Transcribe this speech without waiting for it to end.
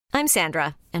I'm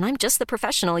Sandra, and I'm just the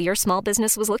professional your small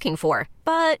business was looking for.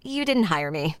 But you didn't hire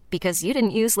me because you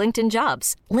didn't use LinkedIn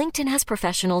Jobs. LinkedIn has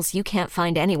professionals you can't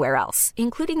find anywhere else,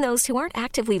 including those who aren't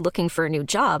actively looking for a new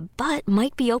job, but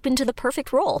might be open to the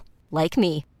perfect role, like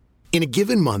me. In a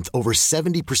given month, over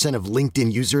 70% of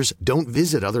LinkedIn users don't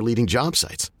visit other leading job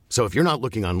sites. So if you're not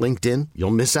looking on LinkedIn,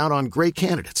 you'll miss out on great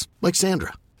candidates like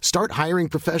Sandra. Start hiring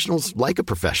professionals like a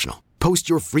professional. Post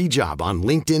your free job on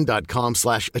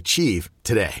linkedin.com/achieve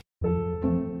today.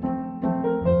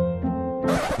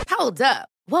 Hold up.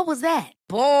 What was that?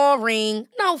 Boring.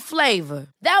 No flavor.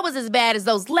 That was as bad as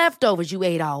those leftovers you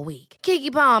ate all week.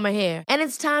 Keke Palmer here, and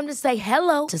it's time to say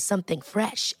hello to something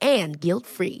fresh and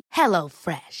guilt-free. Hello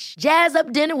Fresh. Jazz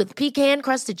up dinner with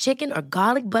pecan-crusted chicken or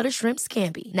garlic butter shrimp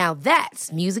scampi. Now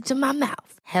that's music to my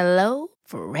mouth. Hello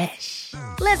Fresh.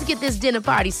 Let's get this dinner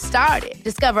party started.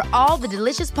 Discover all the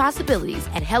delicious possibilities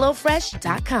at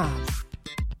hellofresh.com.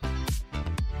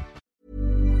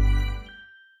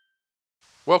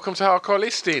 Welcome to Hardcore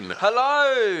Listing.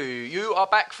 Hello, you are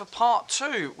back for part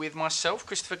 2 with myself,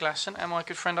 Christopher Glasson, and my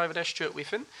good friend over there, Stuart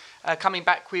Whiffen. Coming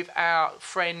back with our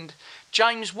friend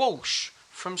James Walsh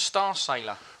from Star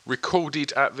Sailor.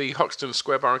 Recorded at the Hoxton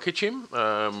Square Bar and Kitchen,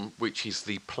 which is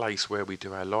the place where we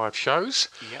do our live shows.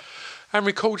 Yep. And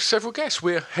record several guests.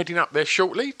 We're heading up there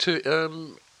shortly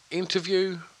to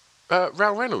interview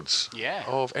Ralph Reynolds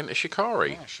of Enter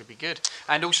Shikari. Yeah, should be good.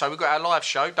 And also, we've got our live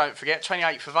show, don't forget,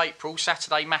 28th of April,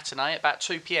 Saturday matinee at about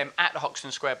 2 p.m. at the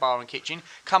Hoxton Square Bar and Kitchen.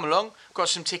 Come along, got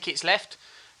some tickets left.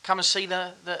 Come and see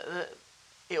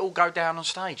it all go down on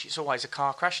stage. It's always a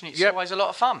car crash and it's always a lot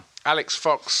of fun. Alex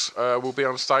Fox will be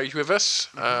on stage with us,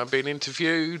 being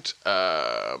interviewed.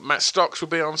 Matt Stocks will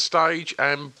be on stage,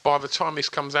 and by the time this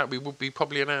comes out, we will be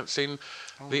probably announcing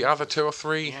the other 2 or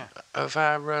 3 of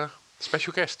our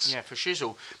special guests. Yeah, for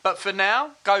shizzle. But for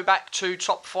now, go back to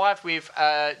top 5 with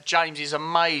James's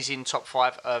amazing top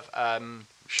 5 of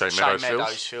Shane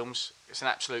Meadows films. It's an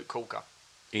absolute corker.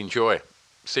 Enjoy.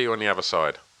 See you on the other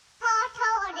side.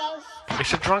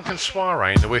 It's a drunken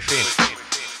soiree in the Whiffin.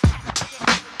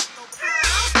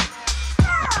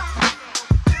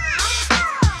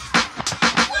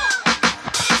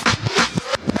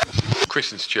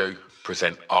 Chris and Stu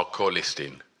present Hardcore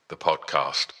Listing, the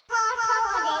podcast.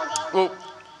 Well,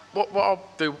 what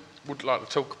would like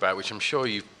to talk about, which I'm sure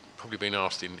you've probably been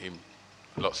asked in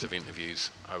lots of interviews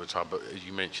over time, but as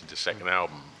you mentioned the second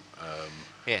album,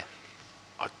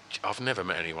 I've never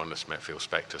met anyone that's met Phil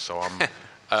Spector, so I'm,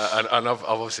 and I've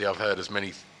heard as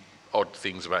many odd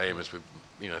things about him as with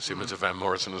similar to Van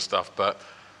Morrison and stuff, but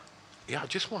I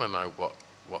just want to know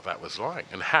what that was like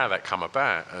and how that come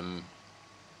about. And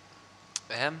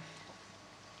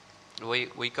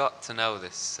we got to know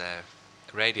this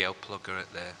radio plugger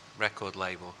at the record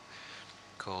label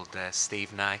called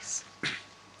Steve Nice,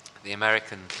 the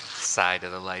American side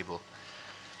of the label,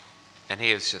 and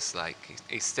he was just like,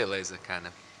 he still is a kind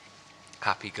of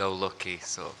happy-go-lucky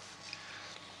sort of,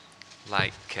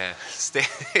 like,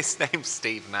 his name's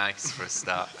Steve Nice for a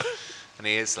start, and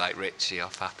he is like Richie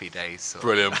off Happy Days. So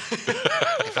brilliant.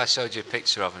 If I showed you a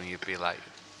picture of him, you'd be like,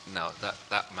 no,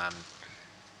 that man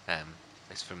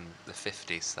is from the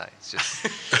 50s. Like, it's just.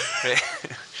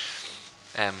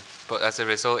 But as a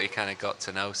result, he kind of got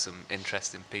to know some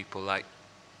interesting people, like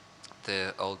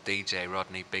the old DJ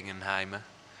Rodney Bingenheimer.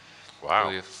 Wow. Who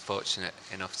we were fortunate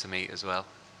enough to meet as well.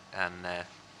 And I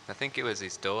think it was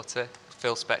his daughter,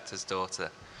 Phil Spector's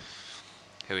daughter,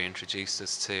 who he introduced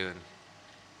us to,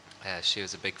 and she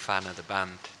was a big fan of the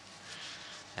band.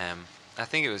 I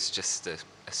think it was just a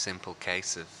simple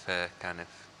case of her kind of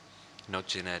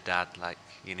nudging her dad, like,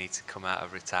 you need to come out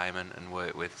of retirement and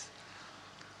work with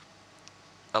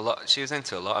a lot. She was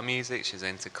into a lot of music. She was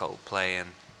into Coldplay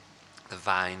and the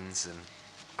Vines and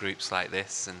groups like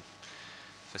this, and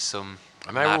for some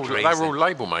they were all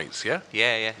label mates, yeah?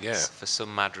 Yeah. For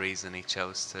some mad reason, he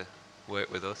chose to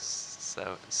work with us.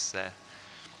 So it's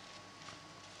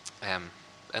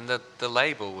and the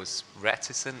label was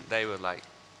reticent. They were like,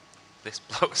 this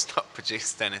bloke's not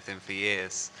produced anything for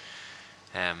years.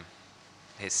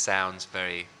 His sound's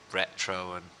very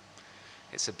retro and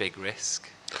it's a big risk.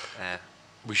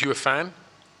 Was you a fan?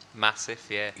 Massive,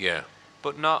 yeah. Yeah.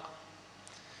 But not.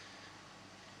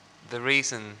 The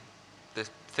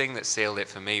thing that sealed it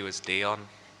for me was Dion,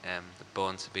 the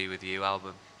Born to Be With You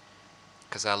album,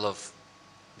 because I love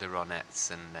the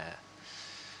Ronettes and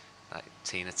like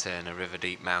Tina Turner, River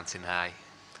Deep, Mountain High.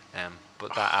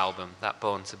 But that album, that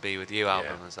Born to Be With You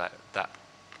album, was like that.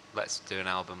 Let's do an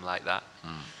album like that.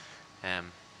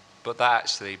 But that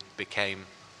actually became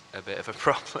a bit of a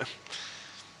problem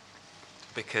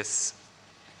because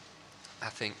I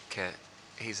think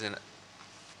he's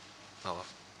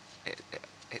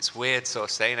it's weird sort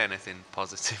of saying anything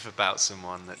positive about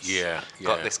someone that's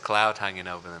got this cloud hanging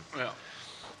over them.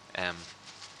 Yeah.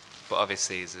 But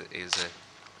obviously he's a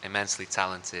immensely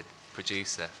talented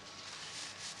producer,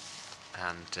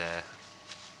 and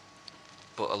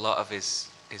but a lot of his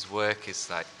work is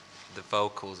like the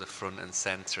vocals are front and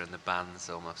center, and the band's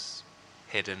almost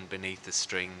hidden beneath the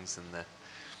strings, and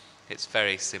it's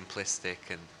very simplistic.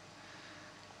 And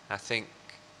I think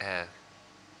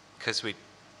because we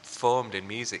formed in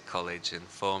music college and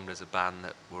formed as a band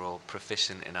that were all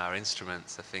proficient in our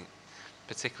instruments, I think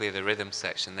particularly the rhythm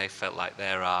section, they felt like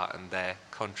their art and their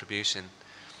contribution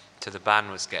to the band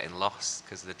was getting lost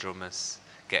because the drummers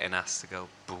getting asked to go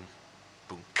boom,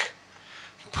 boom,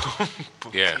 boom,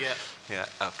 boom. Yeah.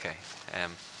 Okay.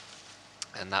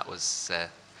 And that was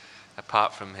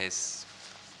apart from his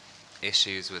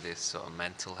issues with his sort of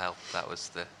mental health, that was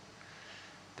the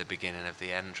beginning of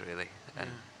the end, really. And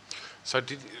so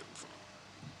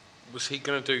was he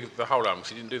going to do the whole album? 'Cause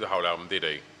he didn't do the whole album, did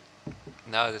he?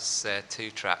 No, there's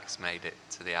 2 tracks made it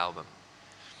to the album,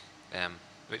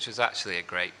 which was actually a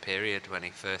great period when he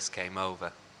first came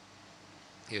over.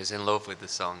 He was in love with the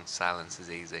song Silence is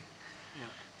Easy. Yeah.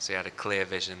 So he had a clear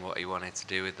vision what he wanted to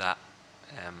do with that.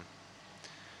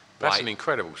 That's an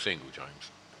incredible single,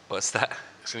 James. What's that?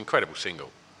 It's an incredible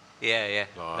single. Yeah.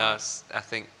 No, I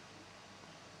think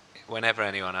whenever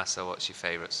anyone asks, "Oh, what's your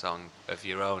favourite song of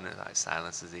your own?" It's like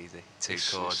Silence is Easy. 2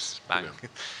 chords, bang.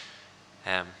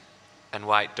 And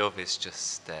White Dove is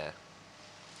just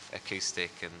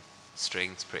acoustic and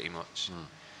strings pretty much.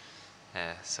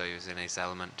 So he was in his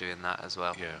element doing that as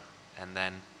well. Yeah. And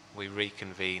then we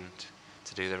reconvened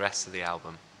to do the rest of the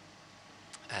album.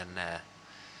 And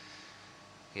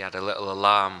he had a little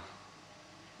alarm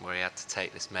where he had to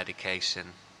take this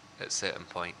medication at certain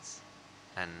points.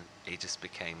 And he just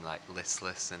became like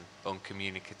listless and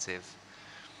uncommunicative.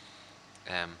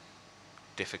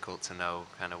 Difficult to know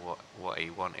kind of what he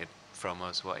wanted from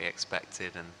us, what he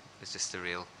expected, and it's just a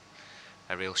real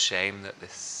shame that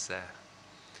this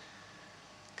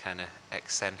kind of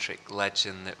eccentric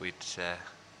legend that we'd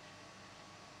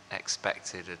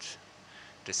expected had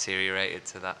deteriorated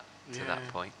to that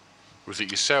point. Was it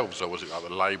yourselves, or was it like the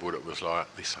label that was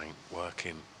like, this ain't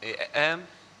working?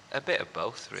 A bit of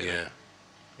both, really.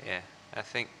 Yeah. I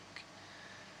think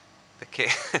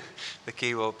the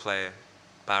keyboard player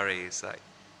Barry is like,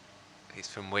 he's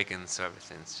from Wigan, so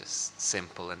everything's just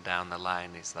simple and down the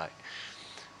line. He's like,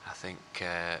 I think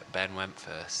Ben went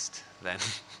first, then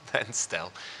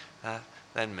Stell,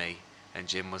 then me, and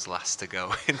Jim was last to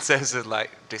go in terms of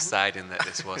like deciding that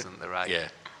this wasn't the right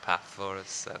path for us.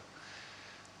 So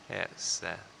yeah, it's,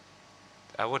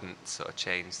 I wouldn't sort of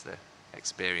change the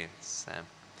experience.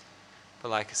 But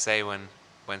like I say, when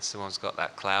someone's got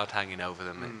that cloud hanging over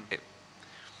them,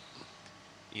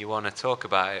 you want to talk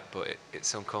about it, but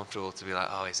it's uncomfortable to be like,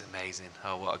 oh, he's amazing.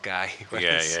 Oh, what a guy.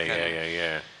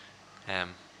 Yeah.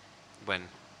 When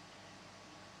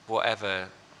whatever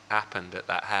happened at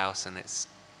that house, and there's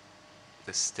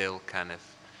still kind of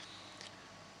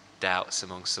doubts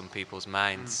among some people's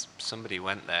minds. Somebody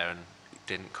went there and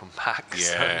didn't come back.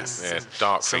 Yeah,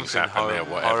 dark things happen there.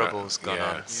 Whatever. Horrible's gone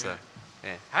on. So,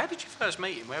 yeah. How did you first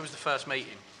meet him? Where was the first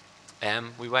meeting?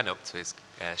 We went up to his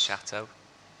chateau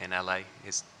in LA.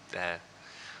 His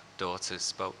daughter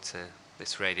spoke to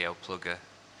this radio plugger,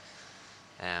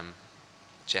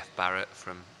 Jeff Barrett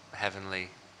from Heavenly,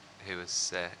 who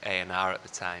was A&R at the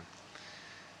time.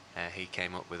 He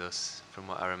came up with us, from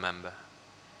what I remember.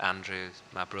 Andrew,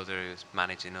 my brother, who was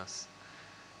managing us.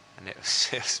 And it was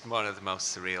just one of the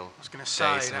most surreal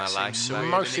days of my life. So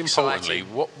most importantly,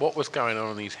 what was going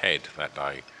on in his head that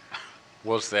day?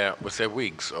 Was there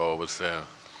wigs, or was there...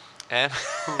 There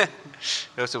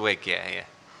was a wig, yeah.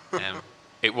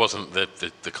 It wasn't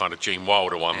the kind of Gene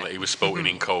Wilder one that he was sporting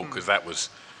in court, because that was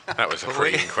a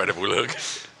pretty incredible look.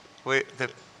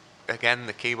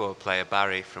 The keyboard player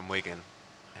Barry from Wigan,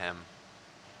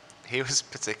 he was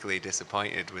particularly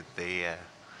disappointed with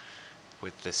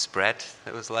the spread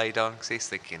that was laid on, because he's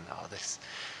thinking, oh,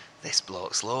 this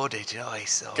bloke's loaded, you know.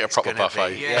 Get a proper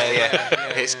buffet.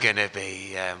 It's gonna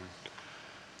be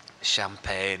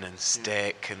champagne and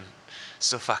steak and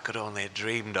stuff I could only have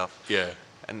dreamed of. Yeah.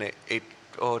 And it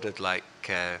ordered like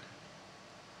a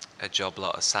job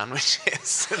lot of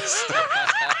sandwiches and stuff.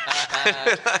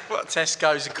 Like what?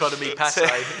 Tesco's economy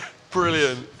pate.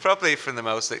 Brilliant. Probably from the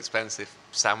most expensive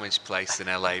sandwich place in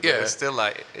LA, but it's still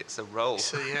like, it's a roll.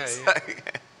 So,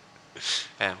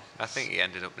 I think he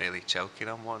ended up nearly choking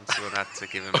on one, so I had to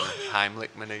give him a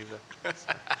Heimlich manoeuvre.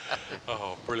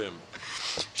 Oh, brilliant.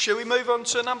 Shall we move on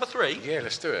to number 3? Yeah,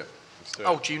 let's do it. Do you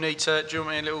want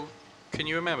me a little Can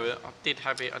you remember it? I did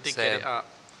have it. I did It's, get it up.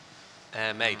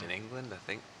 Made in England, I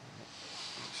think.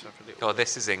 Let's have a little Oh,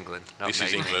 this is England. Not This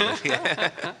is made in England.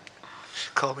 Yeah.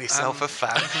 Call myself a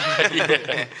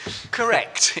fan.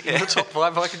 Correct. In the top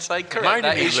 5, I can say correct. Made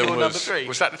That in is your England number 3.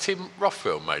 was that the Tim Roth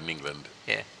film, Made in England?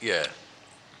 Yeah. Yeah.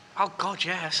 Oh, God,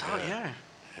 yes. Oh, yeah.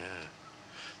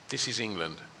 This is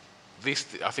England.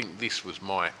 I think this was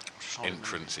my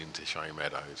entrance into Shane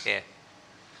Meadows. Yeah.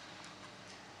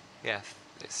 Yeah.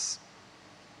 It's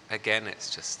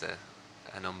just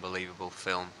an unbelievable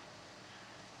film.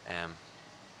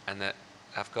 And that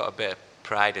I've got a bit of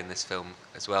pride in this film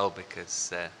as well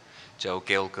because Joe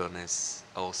Gilgun is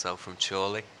also from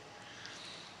Chorley.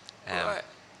 Right.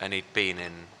 And he'd been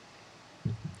in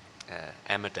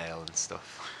Emmerdale and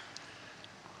stuff.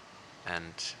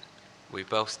 And we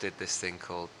both did this thing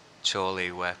called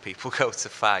Chorley where people go to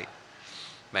fight.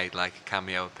 Made like a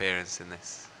cameo appearance in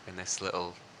this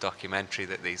little documentary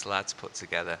that these lads put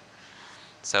together.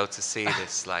 So to see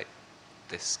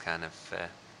this kind of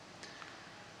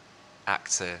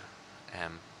actor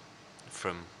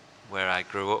from where I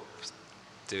grew up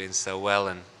doing so well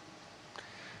and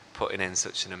putting in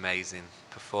such an amazing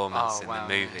performance in the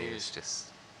movie is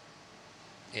just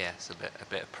it's a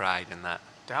bit of pride in that.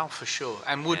 Oh, for sure.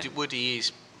 And Woody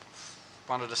is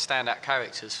one of the standout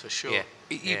characters for sure.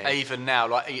 Yeah. Even now,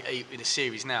 like in the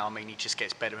series now, I mean, he just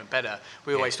gets better and better.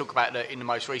 We always talk about in the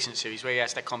most recent series where he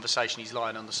has that conversation. He's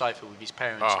lying on the sofa with his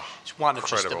parents. Oh, it's one of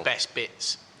just incredible. the best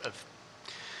bits of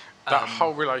That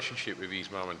whole relationship with his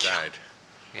mum and dad,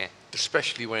 Yeah.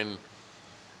 especially when,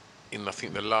 I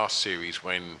think the last series,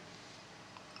 when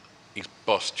his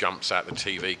boss jumps out the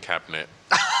TV cabinet.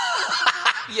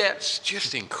 Yeah. It's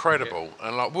just incredible.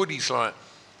 And like Woody's like,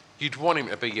 you'd want him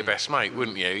to be your best mate,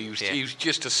 wouldn't you? He was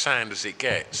just as sound as it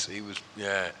gets. He was,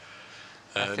 I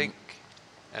think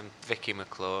Vicky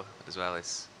McClure as well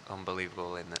is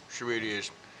unbelievable in that. She really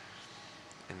is.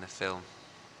 In the film.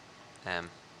 And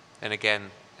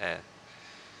again,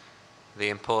 the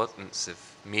importance of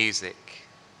music.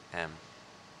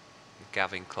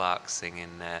 Gavin Clark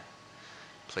singing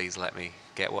 "Please Let Me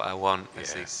Get What I Want"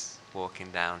 as he's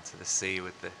walking down to the sea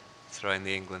throwing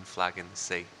the England flag in the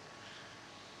sea.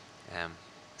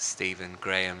 Stephen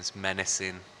Graham's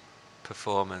menacing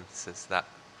performance as that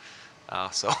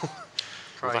arsehole.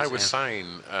 Well, they were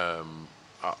saying,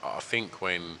 I think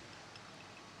when,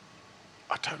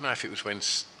 I don't know if it was when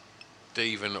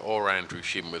Stephen or Andrew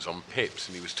Shim was on Pips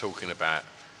and he was talking about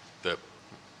the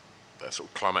sort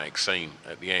of climatic scene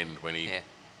at the end when he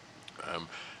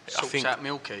Sorts out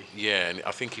Milky. Yeah, and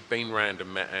I think he'd been round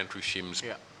and met Andrew Shim's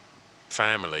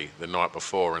family the night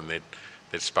before, and they'd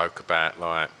spoke about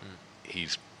like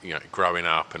he's growing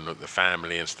up and the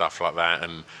family and stuff like that.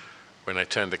 And when they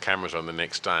turned the cameras on the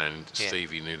next day, and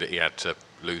Stevie knew that he had to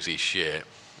lose his shit,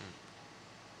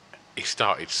 he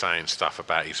started saying stuff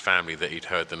about his family that he'd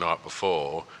heard the night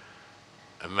before,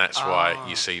 and that's why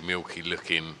you see Milky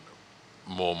looking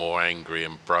more and more angry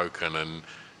and broken, and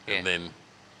then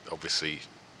obviously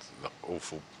the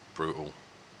awful, brutal,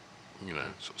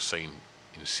 sort of scene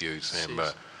ensues then.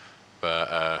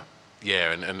 But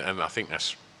and I think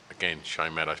that's again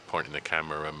Shane Meadows pointing the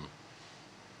camera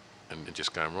and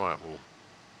just going, right, well,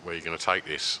 where are you going to take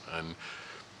this? And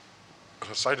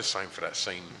I say the same for that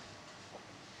scene.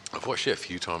 I've watched it a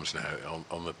few times now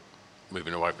on the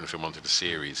moving away from the film onto the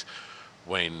series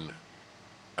when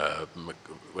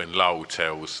Lowell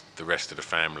tells the rest of the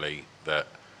family that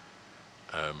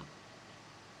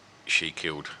she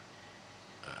killed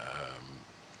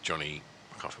Johnny,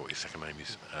 I can't remember what his second name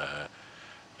is,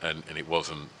 and it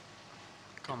wasn't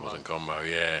Gombo,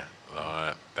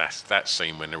 like, that's that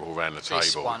scene when they're all around the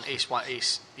table.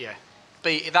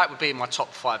 That would be in my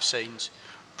top 5 scenes,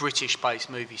 British-based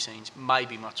movie scenes,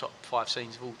 maybe my top 5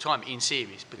 scenes of all time in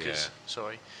series because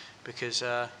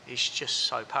it's just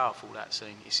so powerful, that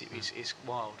scene. It's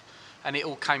wild, and it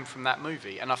all came from that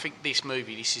movie. And I think this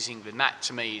movie, This Is England, that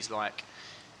to me is like,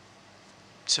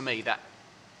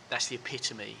 that's the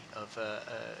epitome of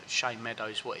Shane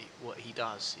Meadows. What he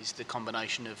does is the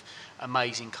combination of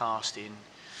amazing casting,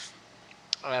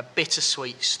 a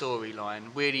bittersweet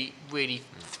storyline, really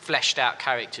fleshed out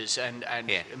characters, and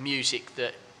music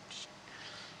that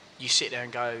you sit there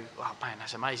and go, oh man,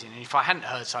 that's amazing. And if I hadn't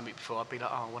heard something before, I'd be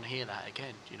like, oh, I want to hear that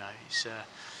again. It's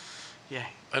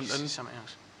it's something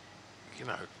else.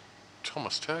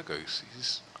 Thomas Turgoose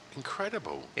is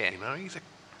incredible. Yeah. He's a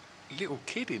little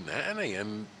kid in that, isn't he?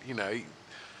 And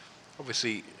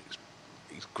obviously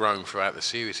he's grown throughout the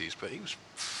series, but he was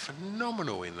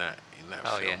phenomenal in that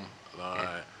film.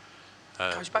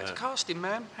 Goes back to casting,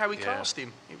 man. How he cast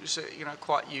him. It was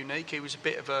quite unique. He was a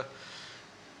bit of a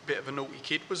bit of a naughty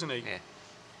kid, wasn't he? Yeah.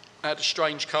 Had a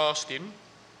strange casting,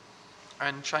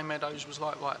 and Shane Meadows was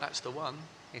like, right, that's the one.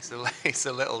 He's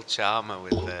a little charmer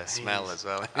with the smell as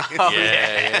well.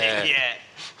 Yeah.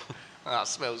 That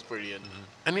smells brilliant.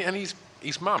 And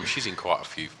his mum, she's in quite a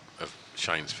few of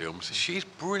Shane's films. She's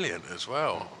brilliant as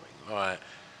well. Like,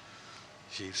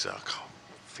 she's I can't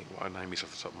think what her name is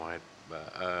off the top of my head,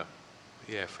 but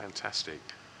yeah, fantastic.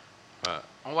 But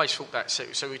I always thought that. So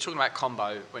we were talking about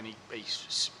Combo when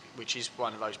he's, which is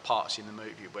one of those parts in the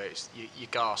movie where it's you're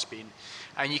gasping,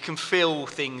 and you can feel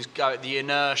things go. The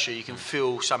inertia, you can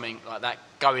feel something like that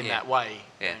going that way,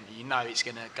 and you know it's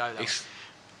going to go that way.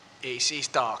 It's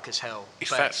dark as hell.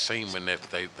 It's that scene when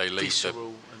they leave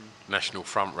the National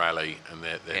Front rally and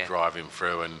they're driving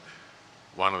through, and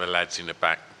one of the lads in the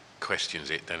back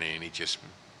questions it, doesn't he? And he just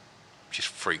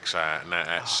freaks out, and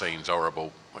that scene's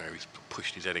horrible, where he's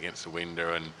pushed his head against the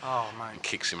window and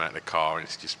kicks him out of the car, and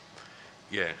it's just,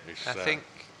 It's,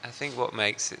 I think what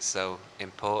makes it so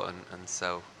important and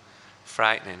so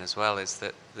frightening as well is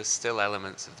that there's still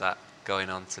elements of that going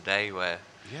on today where,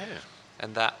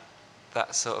 and that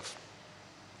sort of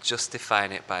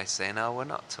justifying it by saying, oh, we're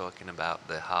not talking about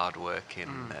the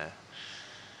hard-working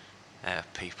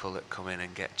people that come in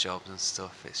and get jobs and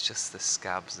stuff. It's just the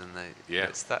scabs and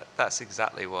that's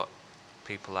exactly what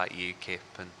people like UKIP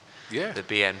and the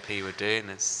BNP were doing.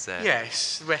 It's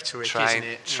it's rhetoric, isn't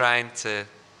it? Trying to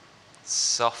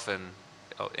soften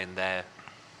in their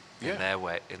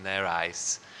way, in their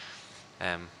eyes,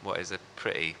 what is a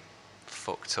pretty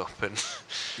fucked up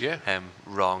and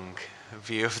wrong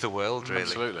view of the world, really.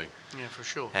 Absolutely. Yeah, for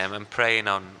sure. And preying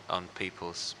on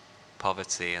people's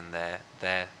poverty and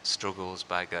their struggles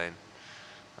by going,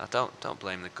 don't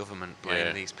blame the government,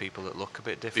 blame these people that look a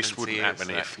bit different. This wouldn't to you. happen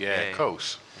if, of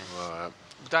course. Well,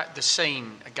 the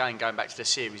scene, again, going back to the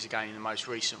series again, in the most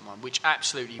recent one, which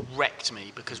absolutely wrecked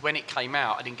me, because when it came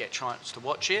out, I didn't get a chance to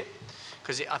watch it,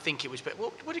 because I think it was...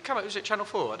 What did it come out? Was it Channel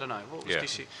 4? I don't know. What was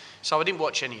this? So I didn't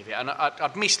watch any of it, and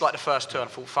I'd missed like the first two, and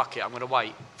I thought, fuck it, I'm going to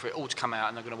wait for it all to come out,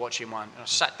 and I'm going to watch it in one. And I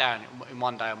sat down in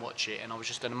one day and watched it, and I was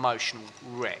just an emotional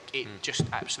wreck. It just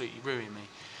absolutely ruined me.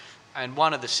 And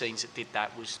one of the scenes that did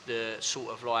that was the sort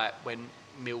of like when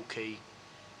Milky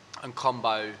and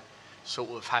Combo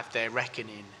sort of have their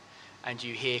reckoning, and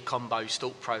you hear Combo's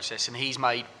thought process, and he's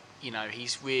made,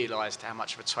 he's realised how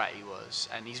much of a twat he was,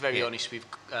 and he's very honest with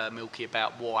Milky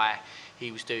about why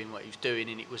he was doing what he was doing,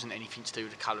 and it wasn't anything to do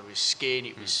with the colour of his skin,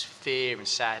 it was fear and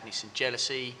sadness and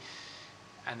jealousy,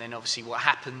 and then obviously what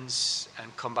happens,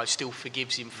 and Combo still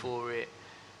forgives him for it.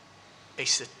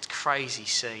 It's a crazy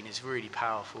scene, it's really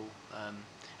powerful,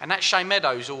 and that's Shane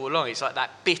Meadows all along. It's like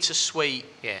that bittersweet,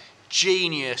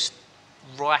 genius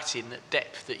writing, that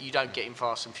depth that you don't get in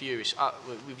Fast and Furious.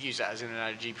 We've used that as an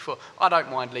analogy before. I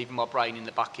don't mind leaving my brain in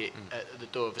the bucket at the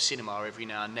door of a cinema every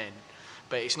now and then,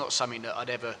 but it's not something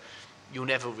that you'll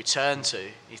never return to.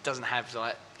 It doesn't have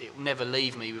it will never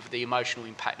leave me with the emotional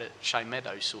impact that Shane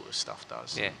Meadows sort of stuff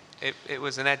does. Yeah, it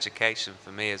was an education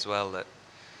for me as well, that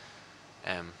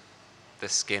the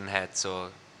skinheads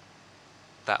or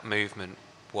that movement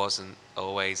wasn't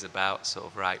always about sort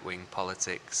of right-wing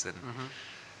politics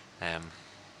and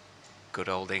good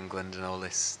old England and all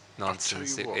this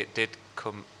nonsense. It did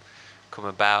come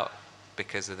about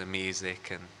because of the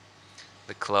music and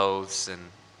the clothes, and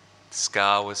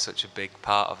Scar was such a big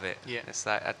part of it. Yeah. It's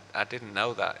like I didn't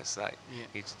know that. It's like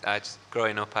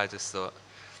growing up, I just thought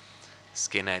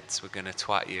skinheads were going to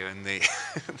twat you, and the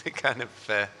kind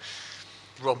of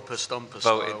romper stomper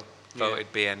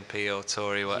voted BNP or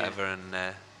Tory, whatever,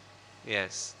 and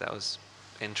yes, that was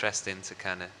interesting to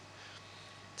kind of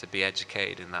to be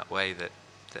educated in that way, that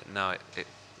no,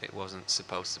 it wasn't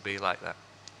supposed to be like that.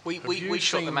 We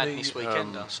shot the Madness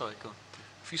Weekender. Sorry, go on.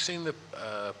 Have you seen the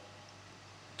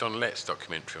Don Letts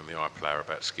documentary on the iPlayer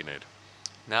about Skinhead?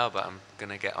 No, but I'm going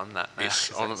to get on that now.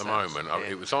 It's on at the moment.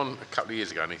 It was on a couple of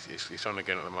years ago, and it's on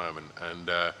again at the moment. And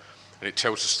it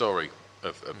tells the story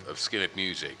of Skinhead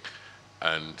music.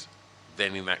 And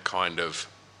then in that kind of,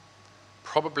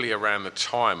 probably around the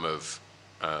time of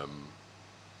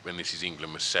when This Is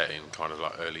England was set in, kind of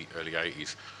like early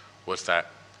 80s, was that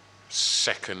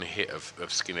second hit of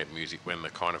Skinhead music, when the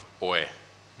kind of oi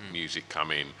music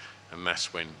come in, and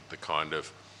that's when the kind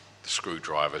of the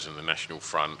Screwdrivers and the National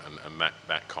Front and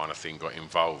that kind of thing got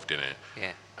involved in it.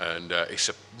 Yeah. And it's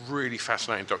a really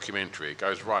fascinating documentary. It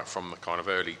goes right from the kind of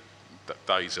early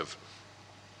days of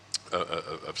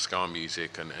ska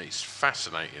music, and it's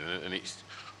fascinating, and it's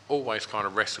always kind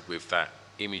of wrestled with that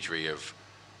imagery of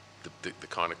the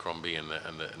kind of Crombie and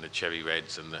the Cherry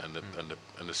Reds and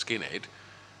the Skinhead.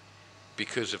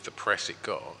 Because of the press it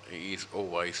got, it is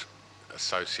always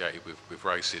associated with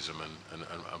racism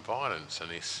and violence,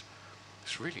 and it's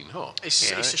really not.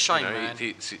 It's a shame, man.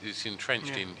 It's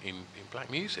entrenched in black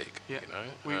music. Yeah.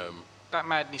 You know, that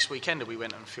Madness Weekender we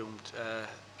went and filmed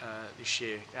this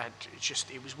year.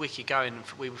 It was wicked going.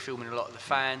 We were filming a lot of the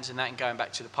fans and that, and going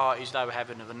back to the parties they were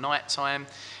having of a night time,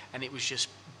 and it was just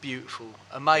beautiful,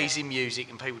 amazing music,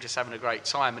 and people just having a great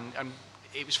time. And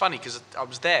it was funny because I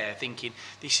was there thinking,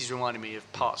 this is reminding me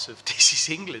of parts of This Is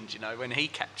England, you know, when he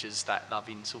captures that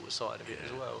loving sort of side of it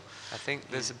as well. I think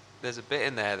there's a bit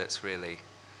in there that's really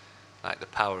like the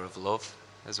power of love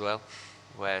as well,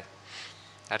 where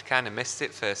I'd kind of missed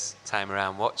it first time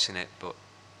around watching it, but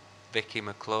Vicky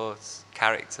McClure's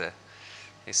character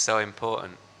is so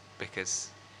important because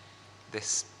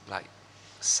this like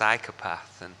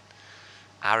psychopath and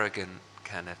arrogant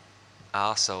kind of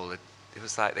arsehole, it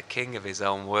was like the king of his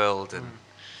own world, and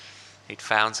he'd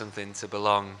found something to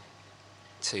belong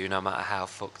to no matter how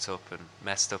fucked up and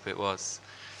messed up it was.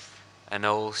 And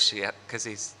because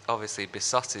he's obviously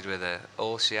besotted with her,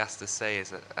 all she has to say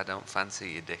is, I don't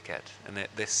fancy you, dickhead. And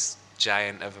this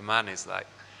giant of a man is like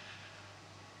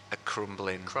a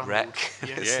crumbling wreck.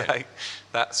 Yeah. It's like,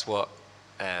 that's what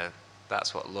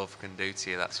love can do to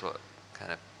you. That's what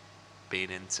kind of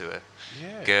being into a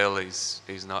girl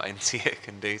who's not into you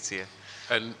can do to you.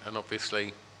 And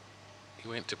obviously, he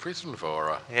went to prison for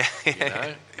her.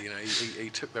 Yeah. You know, he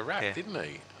took the rap, didn't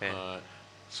he? Yeah.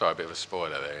 Sorry, a bit of a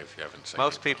spoiler there if you haven't seen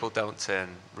Most it. people don't turn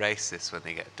racist when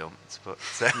they get dumped, but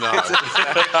No.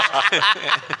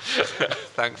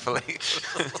 thankfully.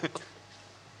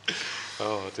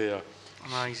 Oh dear.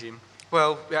 Amazing.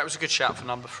 Well, that was a good shout for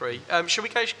number 3. Shall we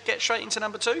get straight into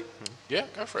number 2? Yeah,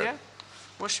 go for it. Yeah.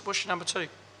 What's your number 2?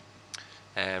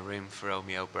 Room for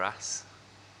Romeo Brass,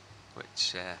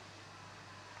 which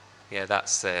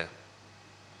that's a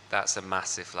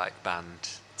massive like band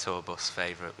tour bus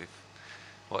favourite. We've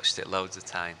watched it loads of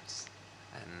times,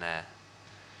 and I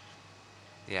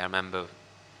remember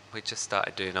we just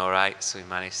started doing all right, so we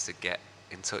managed to get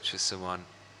in touch with someone,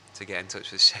 to get in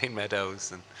touch with Shane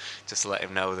Meadows and just let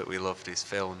him know that we loved his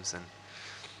films, and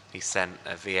he sent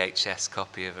a VHS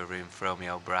copy of A Room for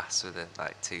Romeo Brass with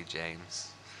like 2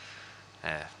 James.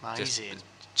 Just Amazing.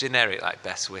 generic like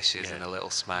best wishes and a little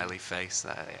smiley face.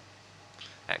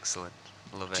 Excellent,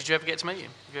 love it. Did you ever get to meet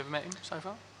him? Have you ever met him so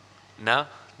far? No.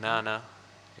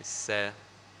 It's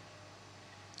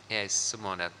he's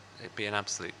someone it'd be an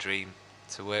absolute dream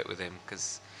to work with him,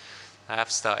 because I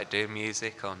have started doing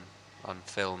music on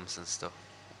films and stuff,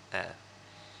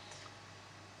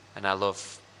 and I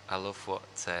love what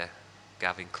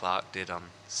Gavin Clarke did on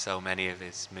so many of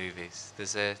his movies.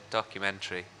 There's a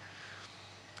documentary,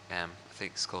 I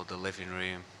think it's called The Living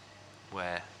Room,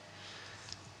 where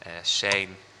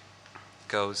Shane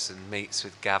goes and meets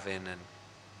with Gavin, and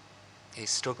he's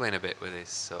struggling a bit with his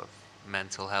sort of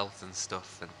mental health and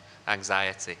stuff and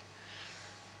anxiety,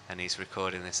 and he's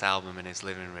recording this album in his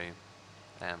living room,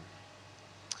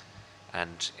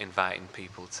 and inviting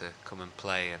people to come and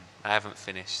play. And I haven't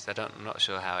finished. I'm not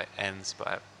sure how it ends,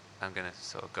 but I'm going to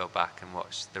sort of go back and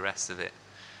watch the rest of it.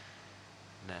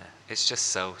 And, it's just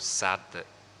so sad that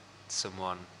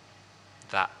someone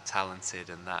that talented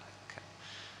and that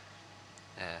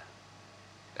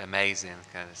amazing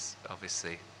kind of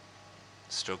obviously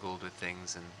struggled with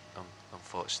things, and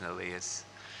unfortunately is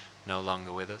no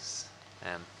longer with us.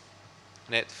 And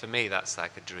for me, that's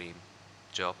like a dream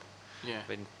job. Yeah. I've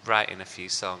been writing a few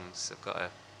songs. I've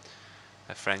got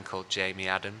a friend called Jamie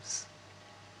Adams,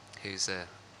 who's a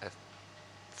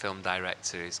film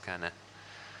director who's kind of,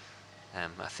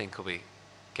 I think will be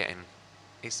getting,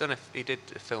 he did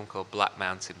a film called Black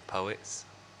Mountain Poets.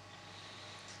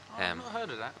 I've not heard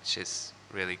of that. Which is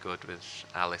really good, with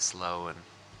Alice Lowe and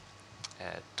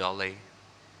Dolly.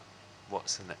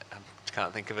 What's her name? I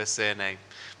can't think of her surname,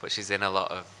 but she's in a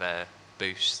lot of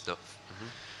Boosh stuff.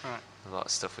 Right. A lot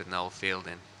of stuff with Noel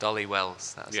Fielding. Dolly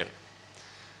Wells, that's it.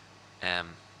 And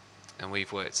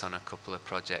we've worked on a couple of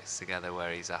projects together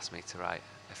where he's asked me to write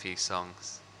a few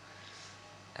songs.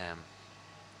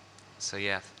 So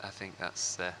yeah, I think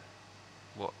that's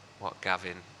what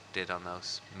Gavin did on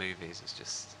those movies is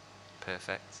just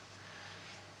perfect.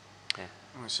 Yeah.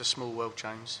 Well, it's a small world,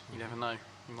 James. You never know.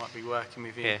 You might be working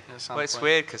with him Yeah. at some Well, it's point.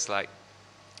 weird because like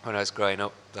when I was growing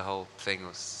up, the whole thing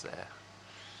was,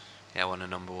 I want a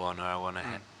number 1, or I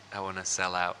want to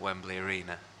sell out Wembley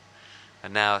Arena.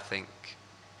 And now I think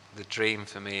the dream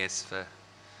for me is for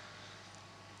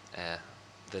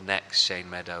the next Shane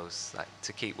Meadows, like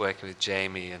to keep working with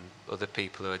Jamie and other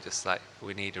people who are just like,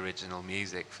 we need original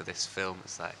music for this film.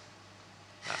 It's like,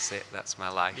 that's it, that's my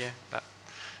life. Yeah.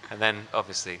 And then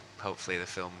obviously, hopefully the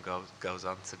film goes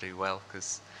on to do well,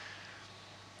 because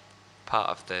part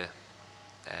of the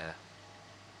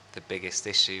biggest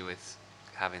issue with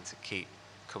having to keep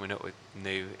coming up with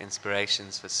new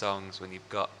inspirations for songs when you've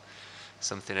got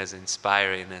something as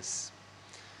inspiring as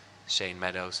Shane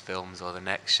Meadows films or the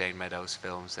next Shane Meadows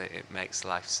films. It makes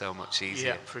life so much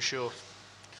easier. Yeah, for sure.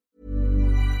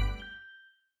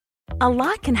 A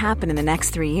lot can happen in the next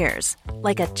 3 years.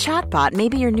 Like a chatbot may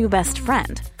be your new best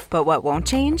friend. But what won't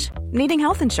change? Needing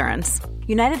health insurance.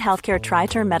 United Healthcare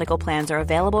Tri-Term Medical Plans are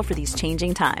available for these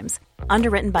changing times.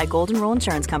 Underwritten by Golden Rule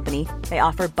Insurance Company, they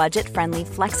offer budget-friendly,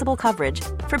 flexible coverage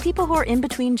for people who are in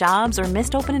between jobs or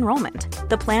missed open enrollment.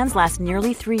 The plans last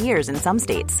nearly 3 years in some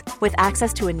states, with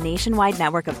access to a nationwide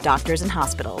network of doctors and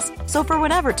hospitals. So for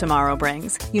whatever tomorrow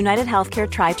brings, United Healthcare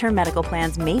Tri-Term Medical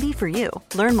Plans may be for you.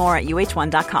 Learn more at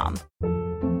uh1.com.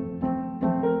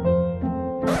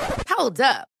 Hold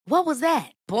up. What was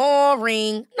that?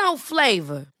 Boring. No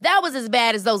flavor. That was as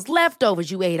bad as those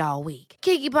leftovers you ate all week.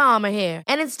 Keke Palmer here.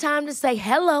 And it's time to say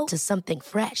hello to something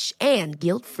fresh and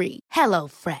guilt-free. Hello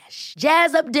Fresh.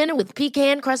 Jazz up dinner with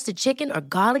pecan-crusted chicken or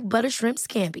garlic butter shrimp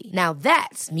scampi. Now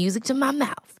that's music to my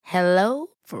mouth. Hello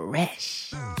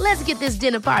Fresh. Let's get this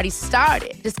dinner party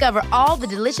started. Discover all the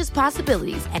delicious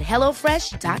possibilities at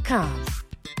hellofresh.com.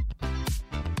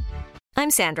 I'm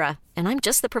Sandra, and I'm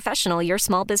just the professional your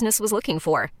small business was looking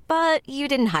for. But you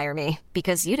didn't hire me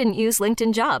because you didn't use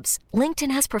LinkedIn Jobs.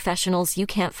 LinkedIn has professionals you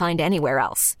can't find anywhere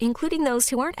else, including those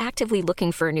who aren't actively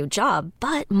looking for a new job,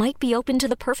 but might be open to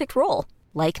the perfect role,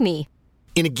 like me.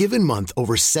 In a given month,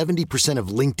 over 70% of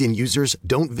LinkedIn users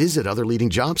don't visit other leading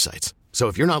job sites. So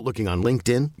if you're not looking on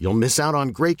LinkedIn, you'll miss out on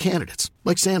great candidates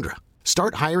like Sandra.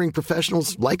 Start hiring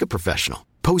professionals like a professional.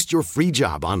 Post your free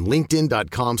job on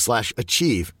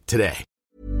linkedin.com/achieve today.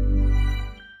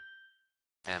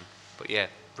 But yeah,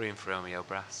 Room for Romeo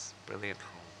Brass, brilliant.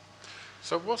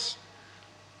 So what's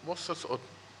the sort of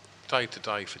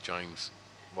day-to-day for James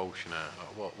Walsh now?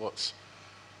 Like what's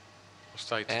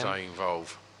day-to-day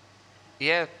involve?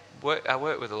 Yeah, I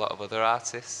work with a lot of other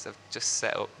artists. I've just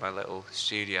set up my little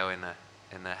studio in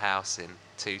a house in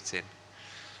Tooting,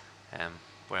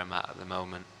 where I'm at the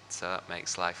moment. So that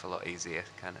makes life a lot easier.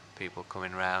 Kind of people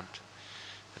coming round.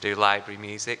 I do library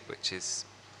music, which is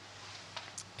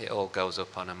it all goes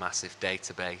up on a massive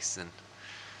database, and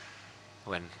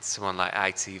when someone like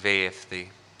ITV, if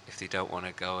they don't want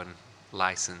to go and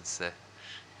license a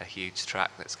huge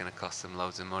track that's going to cost them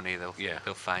loads of money, they'll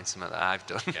find something that I've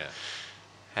done.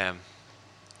 Yeah.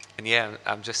 And yeah,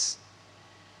 I've just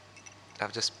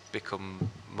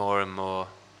become more and more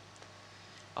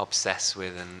obsessed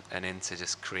with and into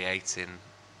just creating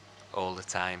all the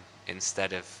time,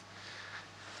 instead of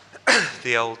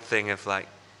the old thing of like,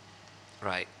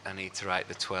 right, I need to write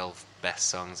the 12 best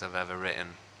songs I've ever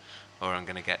written or I'm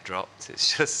going to get dropped.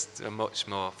 It's just a much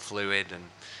more fluid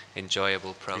and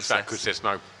enjoyable process. Is that because there's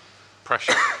no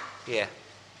pressure? Yeah,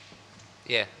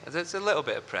 there's a little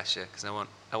bit of pressure because I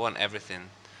want everything.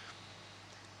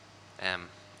 I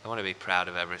want to be proud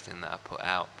of everything that I put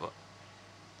out, but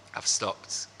I've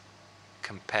stopped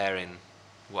comparing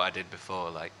what I did before,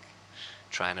 like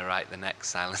trying to write the next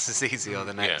Silence is Easy or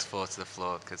the next Four to the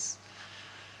Floor, because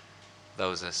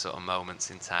those are sort of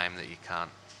moments in time that you can't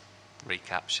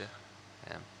recapture.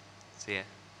 So yeah,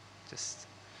 just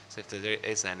so if there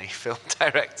is any film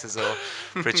directors or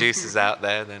producers out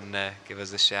there, then give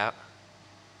us a shout.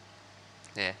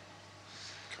 Yeah.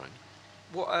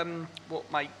 Why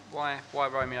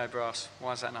Romeo Brass?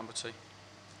 Why is that number 2?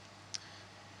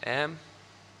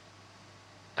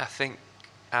 I think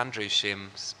Andrew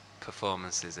Shim's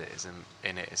performances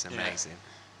in it is amazing.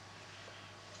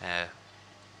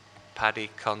 Paddy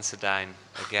Considine,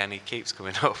 again, he keeps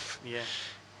coming up.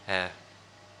 Yeah.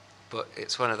 But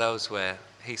it's one of those where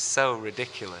he's so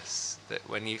ridiculous that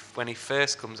when he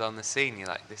first comes on the scene, you're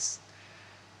like, this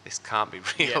can't be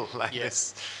real,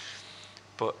 this.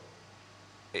 But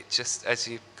it just, as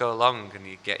you go along and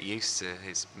you get used to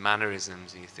his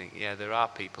mannerisms, and you think, yeah, there are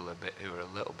people who are a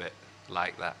little bit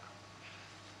like that.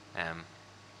 And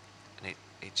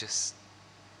it just,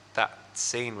 that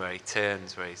scene where he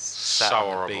turns, where he's sat so on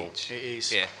the horrible. beach. It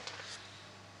is. Yeah.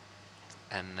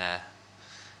 And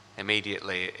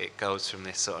immediately it goes from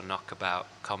this sort of knockabout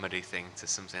comedy thing to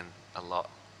something a lot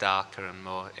darker and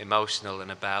more emotional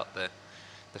and about the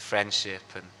friendship.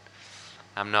 And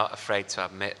I'm not afraid to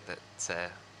admit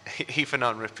that even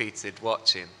on repeated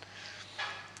watching,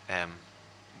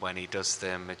 when he does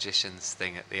the magician's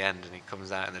thing at the end and he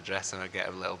comes out in the dress, and I get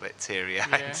a little bit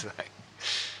teary-eyed,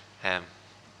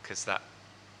 because that,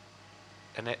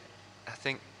 and I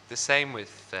think the same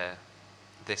with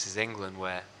This Is England,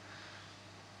 where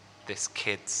this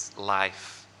kid's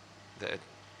life that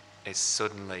is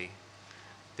suddenly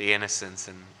the innocence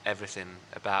and everything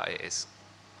about it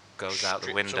goes out the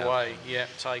Stripped window. away,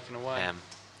 taken away.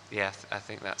 I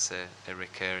think that's a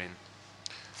recurring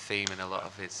theme in a lot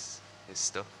of his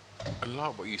stuff. I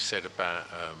like what you said about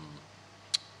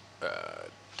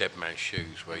Dead Man's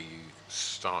Shoes, where you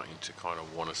starting to kind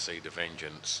of want to see the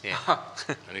vengeance. Yeah.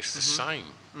 And it's the same,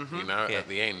 you know, at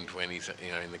the end when he's,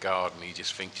 you know, in the garden, he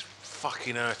just thinks,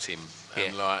 fucking hurt him.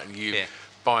 And like, and you,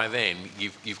 by then,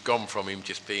 you've gone from him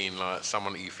just being like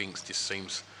someone that you think just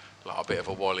seems like a bit of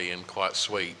a wally and quite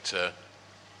sweet to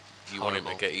you want him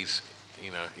to get his, you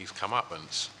know, his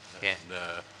comeuppance. Yeah.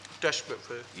 And, Desperate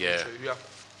for yeah.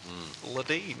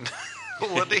 Ladine.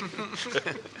 Ladine.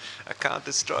 I can't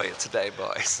destroy it today,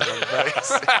 boys.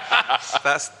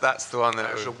 That's the one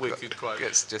that was a wicked quote.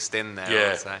 Gets just in there.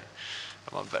 Yeah. It's like,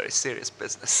 I'm on very serious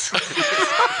business.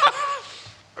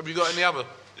 Have you got any other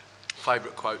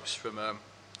favourite quotes from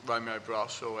Romeo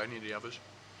Brass or any of the others?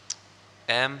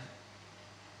 When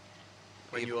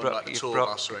you were on like the tour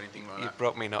bus or anything like that? You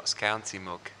brought me Notts County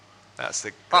mug. That's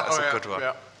a good one.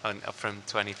 Yeah. From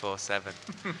 24/7.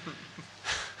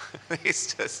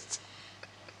 He's just...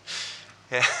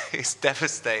 Yeah, he's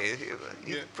devastated.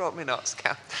 You brought me Notts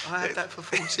County. I had that for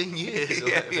 14 years.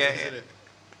 yeah.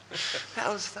 That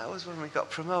was when we got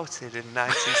promoted in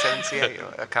 1978.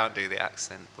 I can't do the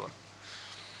accent, but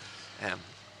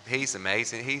he's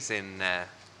amazing. He's in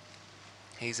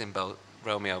both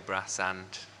Romeo Brass and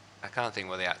I can't think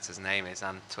what the actor's name is,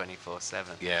 and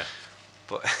 24/7. yeah.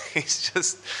 But he's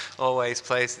just always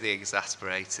plays the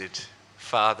exasperated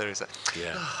father. Is like,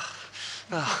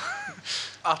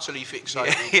 Utterly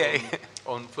fixated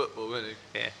on football, isn't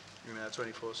he? Yeah. You know,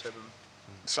 24/7.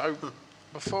 So,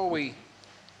 before we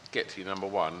get to your number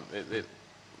one,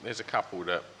 there's a couple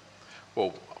that,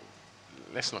 well,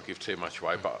 let's not give too much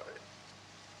away, but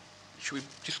should we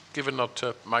just give a nod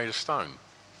to Made of Stone?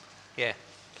 Yeah.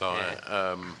 Like,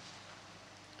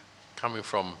 coming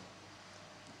from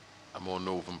a more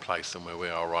northern place than where we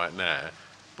are right now,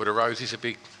 were the Roses a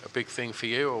big thing for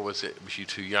you, or was you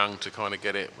too young to kind of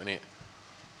get it when it?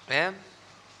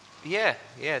 Yeah,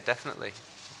 definitely.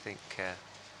 I think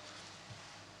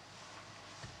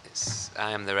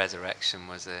I Am the Resurrection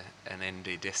was an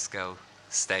indie disco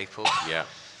staple. Yeah.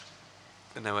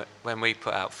 And then when we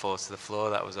put out Four to the Floor,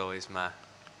 that was always my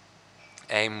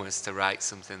aim, was to write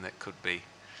something that could be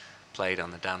played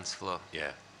on the dance floor.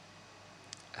 Yeah.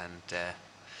 And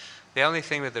the only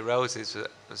thing with the Roses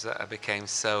was that I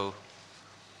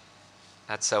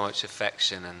had so much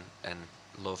affection and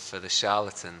love for the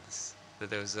Charlatans, that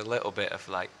there was a little bit of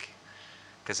like,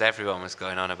 because everyone was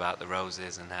going on about the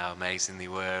Roses and how amazing they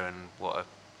were and what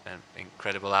an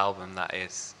incredible album that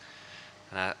is.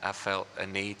 And I felt a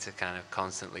need to kind of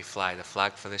constantly fly the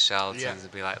flag for the Charlatans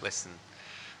and be like, listen,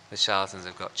 the Charlatans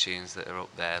have got tunes that are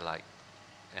up there, like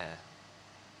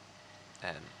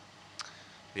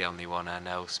The Only One I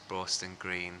Know, Brorston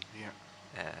Green.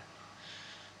 Yeah.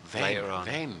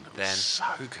 Then so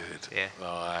good.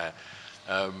 Yeah.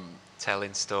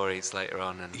 Telling Stories later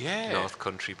on, and North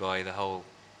Country Boy,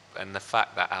 and the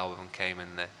fact that album came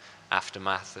in the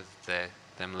aftermath of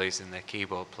them losing their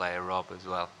keyboard player Rob as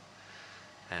well.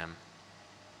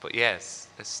 But yes,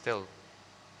 it's still,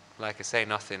 like I say,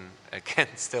 nothing again.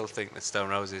 Still think the Stone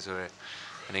Roses were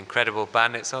an incredible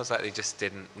band. It's almost like they just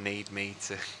didn't need me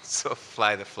to sort of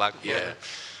fly the flag for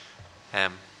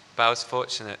them. But I was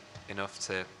fortunate enough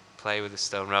to play with the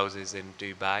Stone Roses in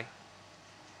Dubai.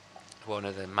 One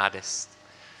of the maddest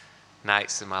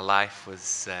nights of my life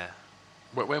was...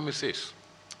 when was this?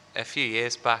 A few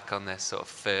years back, on their sort of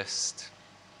first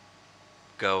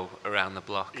go around the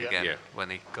block again, when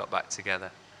they got back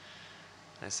together.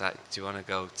 And it's like, do you want to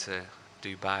go to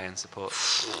Dubai and support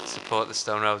the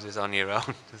Stone Roses on your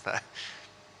own? It's like,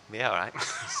 yeah, all right.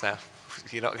 So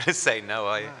you're not going to say no,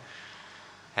 are you?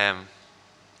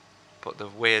 But the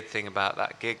weird thing about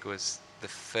that gig was the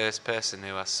first person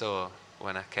who I saw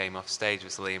when I came off stage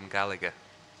was Liam Gallagher.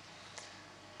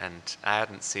 And I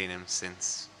hadn't seen him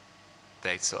since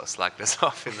they'd sort of slagged us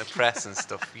off in the press and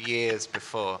stuff years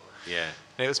before. Yeah.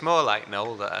 And it was more like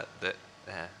Noel that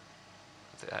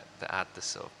had the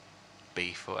sort of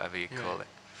beef, or whatever you call it.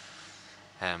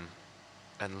 And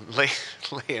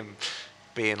Liam,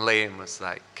 being Liam, was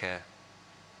like,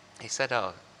 he said,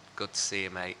 "Oh, good to see you,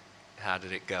 mate. How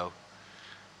did it go?"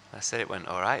 I said, "It went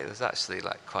all right. There was actually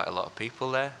like quite a lot of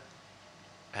people there."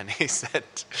 And he said,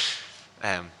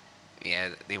 "Yeah,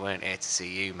 they weren't here to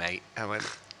see you, mate." I went,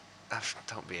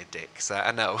 "Don't be a dick." So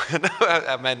I know,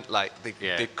 I meant like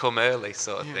they'd come early,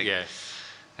 sort of thing. Yeah.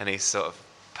 And he sort of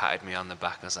patted me on the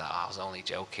back and was like, "Oh, I was only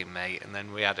joking, mate." And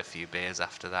then we had a few beers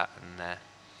after that,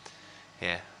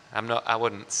 and I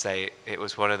wouldn't say it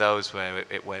was one of those where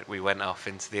we went off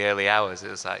into the early hours. It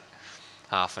was like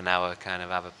half an hour, kind of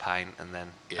have a pint, and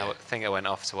then I think I went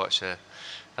off to watch a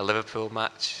Liverpool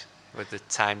match. With the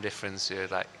time difference, we were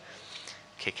like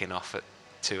kicking off at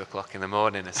 2:00 in the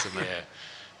morning or something.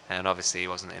 And obviously he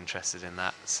wasn't interested in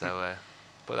that. So,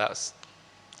 but that was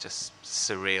just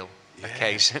surreal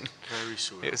occasion. Very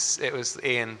surreal. It was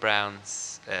Ian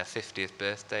Brown's 50th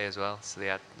birthday as well. So they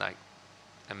had like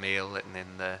a meal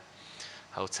in the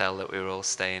hotel that we were all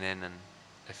staying in, and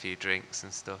a few drinks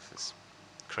and stuff. It's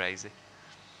crazy.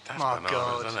 That's My bananas,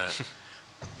 God. isn't it?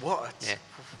 What? Yeah.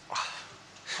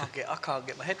 I can't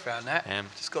get my head around that.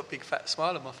 Just got a big fat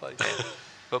smile on my face.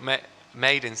 But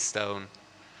Maidenstone,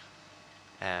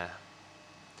 the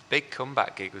big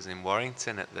comeback gig was in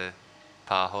Warrington at the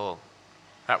Parr Hall.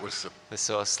 That was The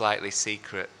sort of slightly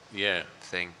secret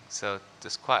thing. So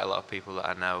there's quite a lot of people that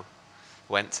I know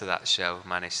went to that show,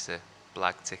 managed to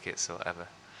blag tickets or whatever,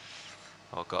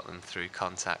 or got them through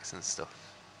contacts and stuff.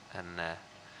 And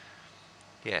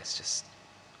it's just,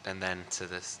 and then to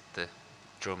the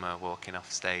drummer walking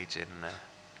off stage in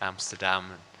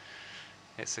Amsterdam, and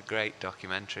it's a great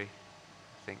documentary.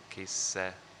 I think he's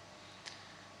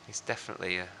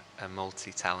definitely a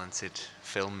multi-talented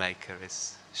filmmaker,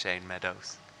 is Shane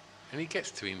Meadows. And he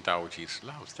gets to indulge his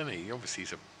loves, doesn't he? Obviously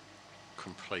he's a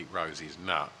complete Rosie's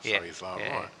nut, so he's like,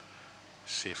 right,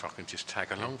 see if I can just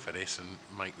tag along for this and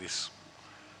make this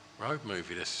road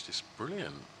movie that's just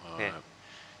brilliant.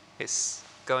 It's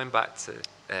going back to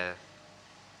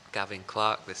Gavin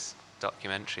Clark, this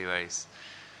documentary where he's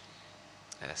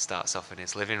starts off in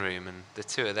his living room, and the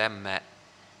two of them met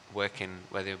where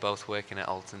they were both working at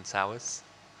Alton Towers,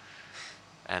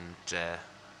 and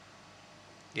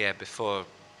before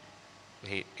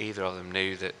either of them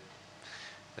knew that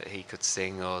he could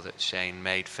sing or that Shane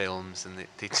made films, and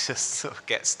they just sort of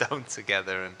get stoned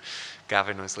together, and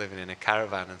Gavin was living in a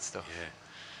caravan and stuff.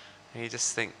 And you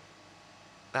just think,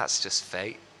 that's just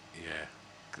fate.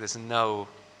 There's no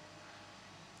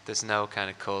kind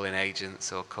of calling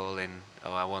agents or calling,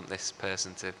 I want this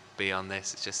person to be on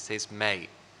this. It's just his mate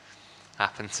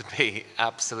happened to be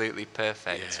absolutely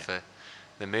perfect for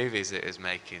the movies it was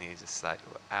making. He's just like,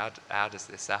 how does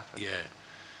this happen?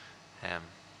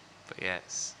 But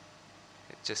it's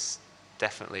just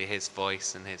definitely his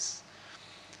voice and his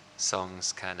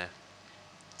songs kind of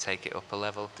take it up a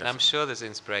level. Definitely. And I'm sure there's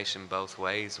inspiration both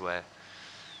ways, where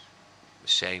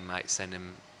Shane might send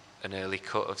him an early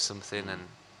cut of something,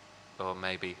 or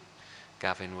maybe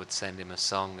Gavin would send him a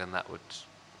song, and that would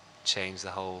change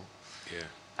the whole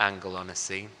angle on a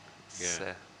scene.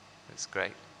 It's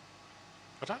great.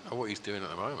 I don't know what he's doing at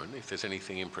the moment, if there's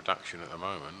anything in production at the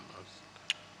moment.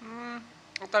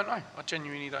 I don't know. I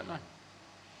genuinely don't know.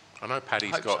 I know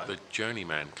Paddy's got The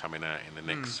Journeyman coming out in the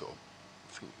next sort of,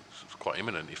 I think it's quite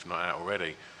imminent, if not out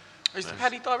already. Has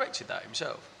Paddy directed that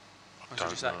himself? I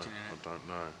don't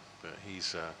know. But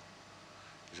he's a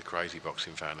crazy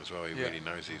boxing fan as well. He really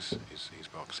knows his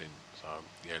boxing. So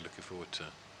looking forward to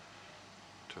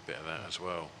a bit of that as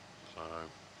well.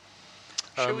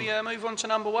 So shall we move on to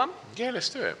number one? Yeah, let's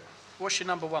do it. What's your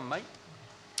number one, mate?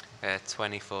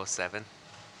 24/7.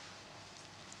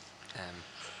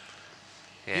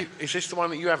 Is this the one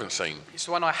that you haven't seen? It's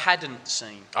the one I hadn't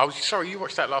seen. Oh, sorry, you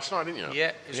watched that last night, didn't you?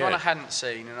 Yeah, it's the one I hadn't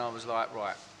seen, and I was like,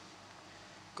 right,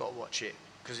 got to watch it,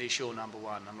 because it's your number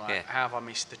one. I'm like, how have I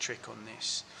missed the trick on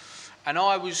this? And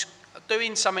I was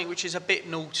doing something which is a bit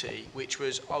naughty, which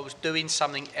was I was doing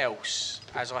something else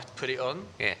as I put it on.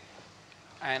 Yeah.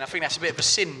 And I think that's a bit of a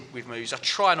sin with movies. I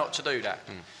try not to do that.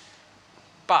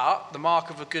 But the mark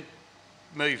of a good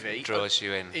movie, it draws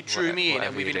you in. It drew me in,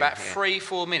 and within about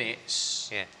 3-4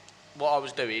 minutes, what I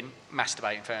was doing,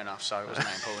 masturbating, fair enough, so it wasn't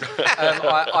that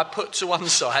important. I put to one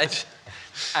side,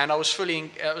 and I was fully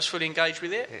engaged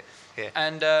with it.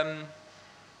 And I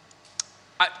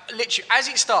literally, as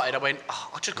it started, I went,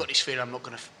 I just got this feeling I'm not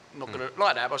gonna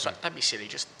like that. But I was like, don't be silly,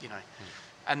 just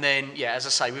And then, as I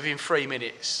say, within 4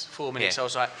 minutes, I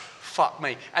was like, fuck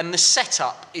me. And the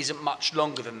setup isn't much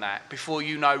longer than that before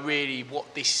you know really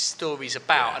what this story's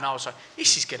about. And I was like,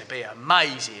 this is going to be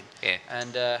amazing.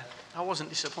 And I wasn't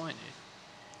disappointed.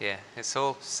 Yeah, it's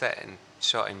all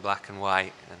shot in black and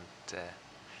white, and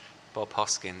Bob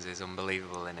Hoskins is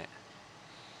unbelievable in it.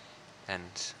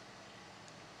 And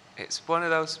it's one of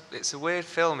those, it's a weird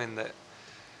film in that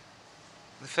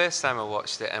the first time I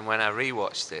watched it, and when I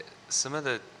rewatched it, some of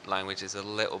the language is a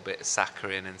little bit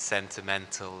saccharine and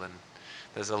sentimental, and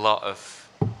there's a lot of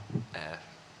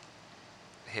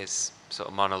his sort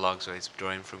of monologues where he's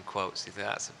drawing from quotes. You think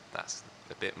that's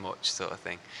a bit much sort of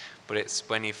thing. But it's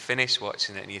when you finish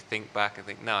watching it and you think back and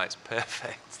think, no, it's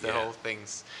perfect. The whole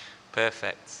thing's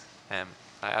perfect.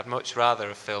 I'd much rather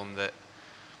a film that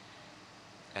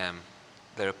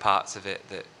there are parts of it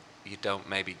that you don't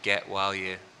maybe get while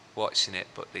you're watching it,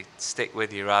 but they stick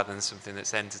with you, rather than something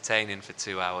that's entertaining for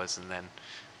 2 hours and then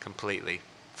completely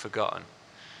forgotten.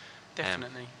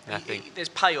 Definitely. I think there's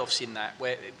payoffs in that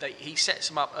where he sets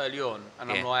them up early on,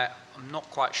 and I'm like, I'm not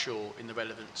quite sure in the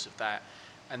relevance of that.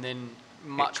 And then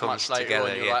much later together,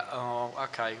 on, you're like, oh,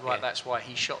 okay, right, that's why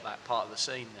he shot that part of the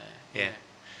scene there. Yeah.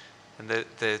 And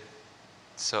the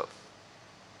sort of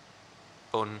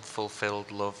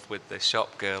unfulfilled love with the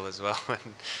shop girl as well, when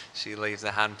she leaves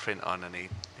a handprint on and he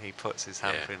puts his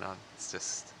handprint on. It's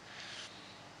just...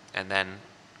 And then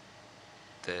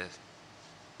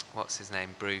what's his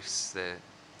name, Bruce,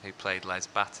 who played Les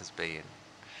Battersby, and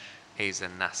he's a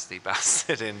nasty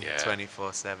bastard in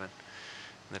 24/7. And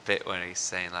the bit where he's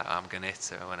saying like, I'm gonna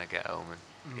hit her when I get home,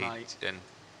 and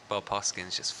Bob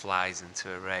Hoskins just flies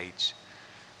into a rage.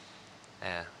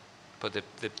 But the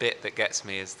bit that gets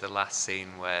me is the last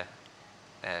scene where,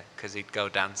 because he'd go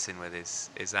dancing with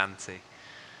his auntie,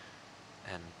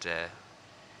 and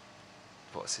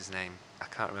what's his name? I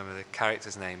can't remember the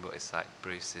character's name, but it's like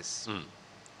Bruce's.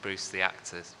 Bruce the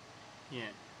actor. Yeah.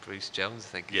 Bruce Jones, I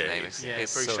think his name is. Yeah,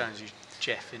 his Bruce son, Jones is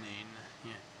Jeff, isn't he?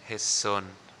 His son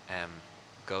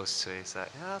goes to her, he's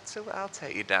like, I'll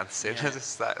take you dancing.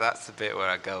 Just like, that's the bit where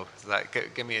I go. It's like,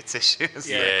 give me a tissue.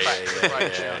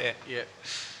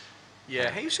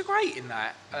 Yeah, he was great in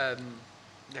that. That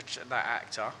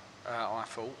actor, I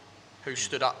thought, who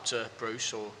stood up to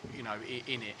Bruce, or in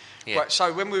it. Yeah. Right,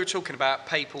 so when we were talking about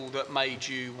people that made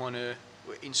you want to,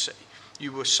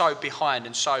 you were so behind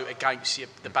and so against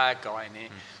the bad guy in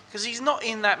it, because he's not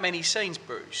in that many scenes.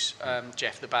 Bruce,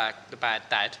 Jeff, the bad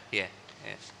dad. Yeah.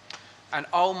 And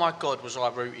oh my God, was I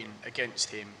rooting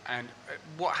against him? And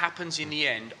what happens in the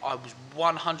end? I was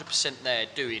 100% there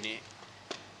doing it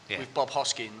with Bob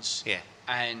Hoskins. Yeah.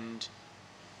 And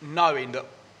knowing that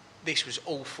this was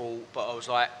awful, but I was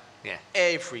like,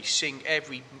 every second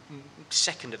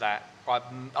of that, I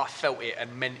felt it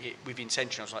and meant it with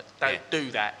intention. I was like, don't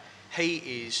do that.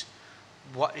 He's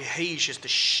just the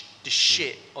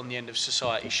shit on the end of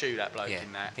society's shoe, that bloke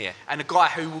in that. Yeah. And a guy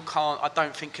who I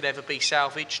don't think could ever be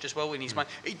salvaged as well in his mind.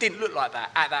 He didn't look like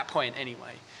that at that point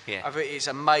anyway. Yeah. I think it's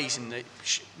amazing that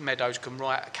Meadows can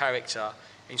write a character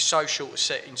in so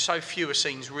in so fewer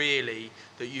scenes really,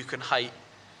 that you can hate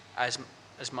as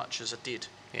much as I did.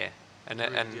 Yeah. And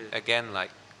really again,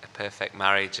 like a perfect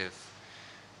marriage of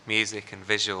music and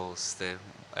visuals. The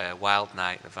Wild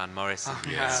Night, the Van Morrison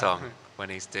song, when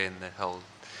he's doing the whole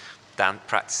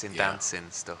practicing dancing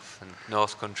stuff, and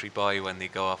North Country Boy when they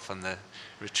go off on the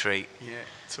retreat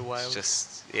to Wales.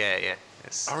 It's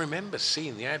just I remember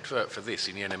seeing the advert for this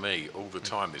in the NME all the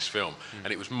time, this film,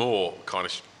 and it was more kind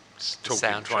of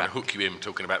trying to hook you in,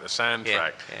 talking about the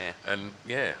soundtrack. And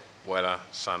Weller,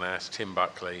 Son-Ass, Tim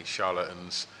Buckley,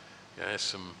 Charlatans, there's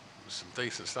some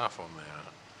decent stuff on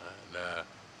there.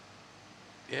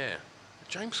 And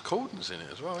James Corden's in it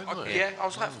as well, isn't he? Yeah, I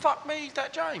was like, fuck me,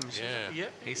 that James. Yeah,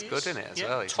 he's good in it as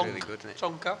well. He's really good in it.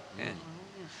 Tonka. Yeah.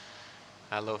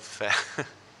 I love.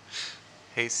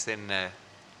 He's in A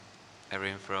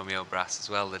Room for Romeo Brass as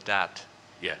well. The dad.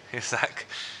 Yeah. He's like,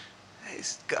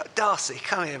 Darcy,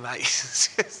 come here, mate.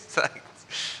 It's like,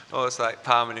 almost like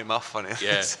palming him off on it.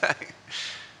 Yeah.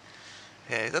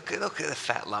 Look at the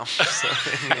fat lump.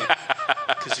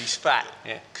 Because he's fat.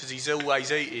 Yeah. Because he's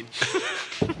always eating.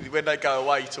 When they go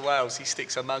away to Wales, he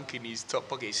sticks a monkey in his top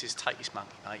pocket. He says, take this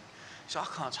monkey, mate. So I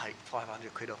can't take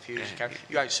 500 quid off you.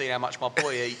 You won't see how much my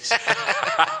boy eats.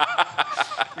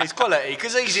 It's quality,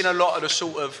 because he's in a lot of the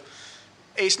sort of...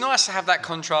 It's nice to have that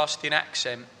contrasting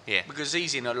accent. Yeah. Because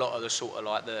he's in a lot of the sort of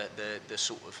like the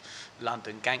sort of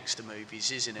London gangster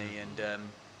movies, isn't he? And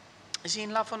is he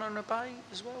in Love on a Bay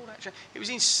as well? Actually, it was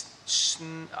in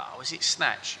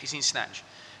Snatch? He's in Snatch.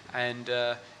 And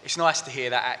it's nice to hear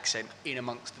that accent in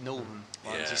amongst the northern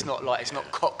ones. Yeah. It's not like it's not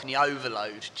Cockney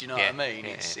overload. Do you know what I mean?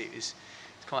 It's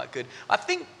quite good. I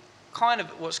think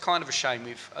what's kind of a shame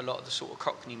with a lot of the sort of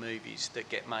Cockney movies that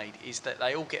get made is that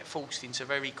they all get forced into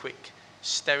very quick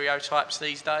stereotypes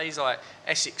these days. Like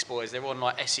Essex Boys, they're on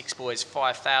like Essex Boys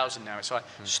 5000 now. It's like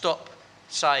stop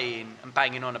saying and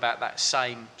banging on about that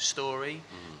same story.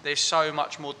 There's so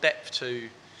much more depth to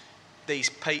these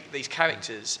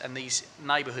characters and these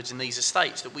neighbourhoods and these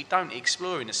estates that we don't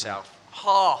explore in the south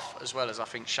half as well as I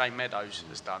think Shane Meadows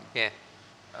has done. Yeah.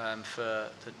 For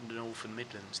the North and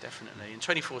Midlands, definitely. And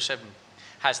 24/7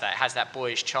 has that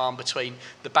boyish charm between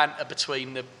the banter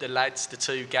between the lads, the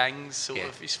two gangs. Sort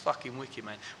of, it's fucking wicked,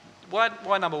 man. Why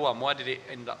number one? Why did it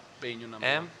end up being your number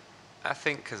one? I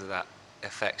think because of that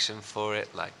affection for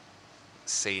it, like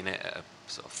seeing it at a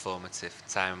sort of formative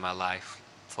time in my life,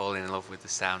 falling in love with the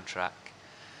soundtrack.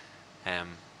 And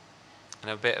I'm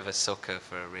a bit of a sucker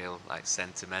for a real like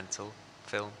sentimental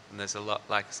film, and there's a lot,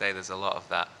 like I say, there's a lot of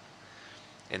that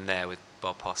in there with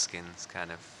Bob Hoskins'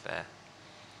 kind of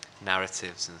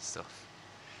narratives and stuff.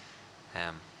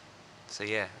 So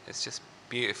yeah, it's just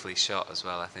beautifully shot as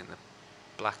well. I think the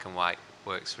black and white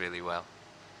works really well,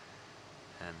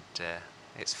 and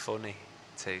it's funny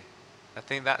too. I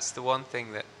think that's the one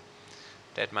thing that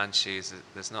Dead Man's Shoes,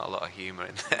 there's not a lot of humour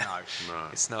in there. No.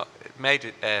 It's not. It made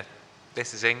it.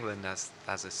 This Is England has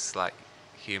a slight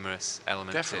humorous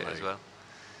element to it as well.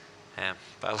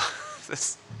 But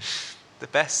the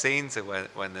best scenes are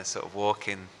when they're sort of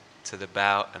walking to the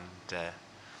bout, and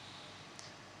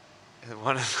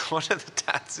one of the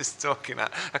dads is talking. I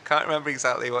can't remember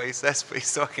exactly what he says, but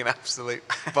he's talking absolute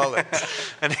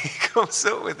bollocks, and he comes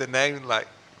up with a name like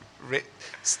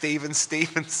Stephen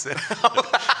Stevenson.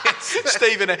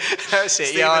 Stephen, that's it.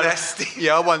 Stephen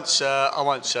I once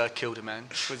killed a man.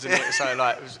 So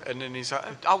like, and then he's like,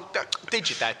 "Oh, did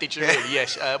you, Dad? Did you really?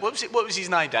 Yes. What was his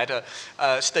name, Dad?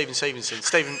 Stephen Stevenson.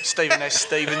 Stephen S.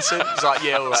 Stevenson." He's like,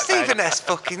 "Yeah, all right." Stephen S.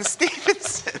 fucking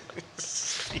Stevenson.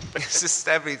 It's just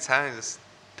every time, just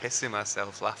pissing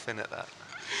myself laughing at that.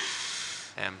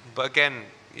 But again,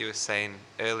 you were saying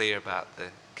earlier about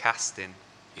the casting.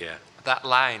 Yeah. That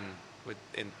line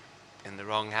in the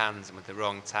wrong hands and with the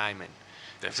wrong timing,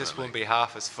 it just wouldn't be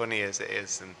half as funny as it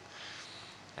is.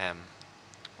 And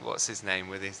what's his name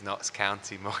with his Notts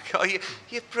County mug? Oh, you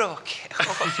broke it.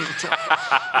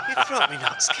 Oh, you brought me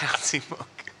Notts County mug.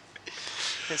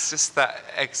 It's just that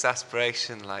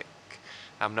exasperation, like,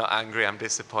 I'm not angry, I'm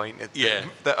disappointed. Yeah.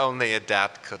 That only a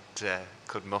dad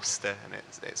could muster, and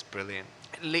it's brilliant.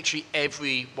 Literally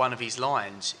every one of his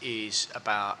lines is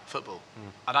about football.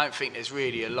 I don't think there's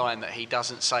really a line that he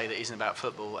doesn't say that isn't about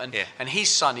football. And his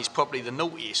son is probably the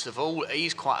naughtiest of all.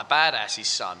 He's quite a badass, his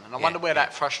son. And I wonder where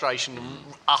that frustration and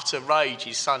utter rage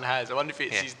his son has. I wonder if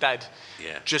it's his dad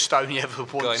just only ever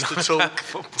wants to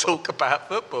talk about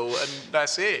football, and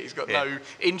that's it. He's got no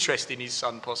interest in his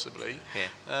son, possibly.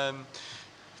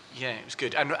 It was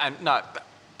good. And no,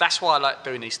 that's why I like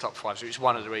doing these top fives. It's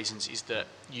one of the reasons is that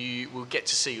you will get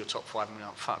to see your top five and be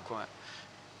like, fuck, right,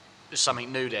 there's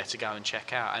something new there to go and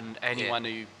check out. And anyone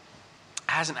who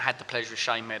hasn't had the pleasure of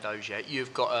Shane Meadows yet,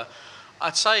 you've got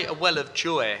I'd say a well of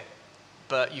joy,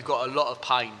 but you've got a lot of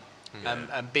pain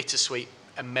and bittersweet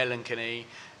and melancholy.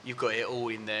 You've got it all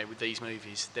in there with these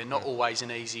movies. They're not always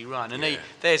an easy run. And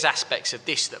there's aspects of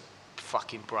this that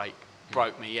fucking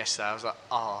broke me yesterday. I was like,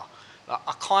 I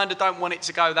kind of don't want it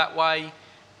to go that way,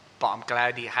 but I'm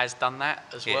glad he has done that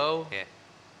as well. Yeah.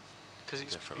 Because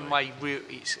it's in a way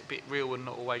it's a bit real and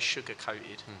not always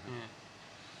sugar-coated.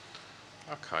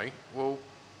 Okay. Well,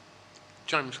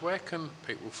 James, where can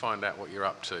people find out what you're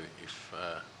up to if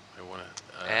they want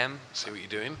to see what you're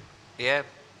doing? Yeah,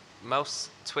 most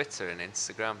Twitter and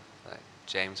Instagram, like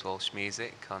James Walsh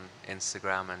Music on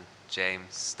Instagram and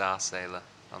James Starsailor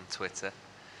on Twitter.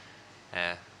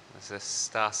 There's a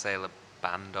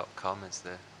starsailorband.com is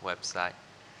the website.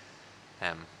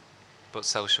 But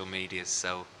social media is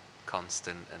so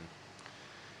constant, and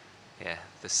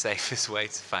the safest way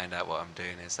to find out what I'm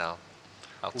doing is I'll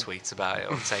tweet about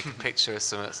it or take a picture of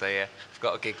something and say, I've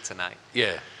got a gig tonight.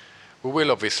 Yeah. Well,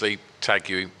 we'll obviously tag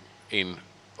you in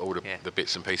all the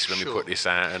bits and pieces when we put this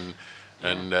out,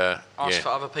 and ask for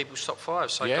other people's top five.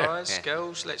 So guys,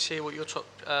 girls, let's hear what your top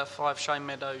 5 Shane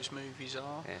Meadows movies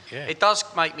are. It does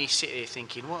make me sit here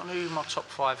thinking, who my top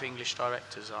 5 English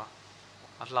directors are.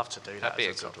 I'd love to do that. That'd be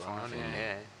a good one.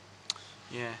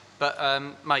 Yeah. But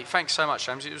mate, thanks so much,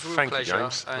 James. It was a real pleasure. You,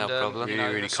 James. And, no problem.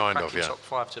 Really kind of you. Top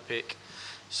 5 to pick.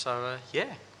 So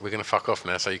we're going to fuck off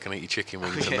now, so you can eat your chicken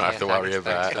wings and not have to worry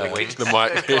about the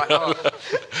mic.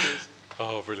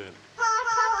 Oh, brilliant.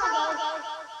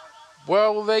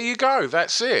 Well, there you go.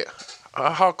 That's it.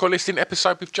 A Hardcore Listing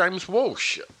episode with James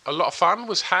Walsh. A lot of fun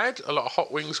was had. A lot of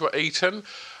hot wings were eaten.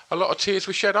 A lot of tears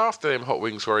were shed after them hot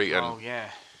wings were eaten. Oh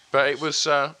yeah. But it was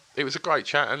a great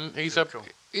chat, and he's a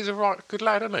right good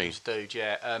lad, isn't he? He's a dude,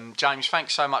 yeah. James,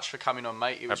 thanks so much for coming on,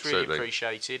 mate. It was really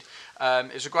appreciated.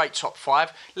 It was a great top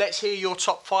 5. Let's hear your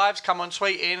top 5s. Come on,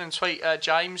 tweet in and tweet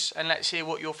James, and let's hear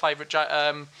what your favourite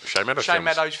Shane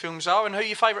Meadows films are, and who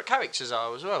your favourite characters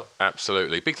are as well.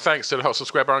 Absolutely. Big thanks to the Hoxton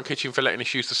Square Bar and Kitchen for letting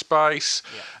us use the space.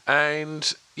 And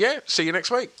see you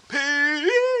next week.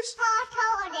 Peace.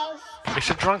 It's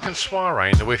a drunken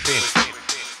soiree in the within.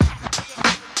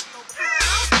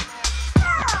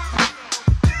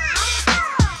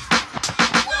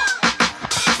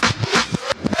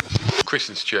 Chris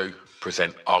and Stu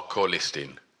present Our Core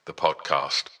Listing, the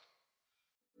podcast.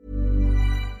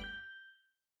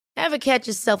 Ever catch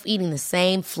yourself eating the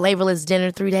same flavorless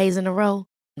dinner 3 days in a row?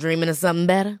 Dreaming of something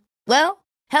better? Well,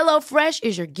 HelloFresh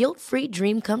is your guilt-free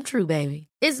dream come true, baby.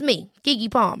 It's me, Keke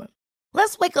Palmer.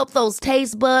 Let's wake up those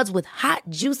taste buds with hot,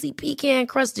 juicy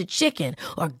pecan-crusted chicken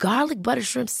or garlic butter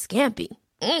shrimp scampi.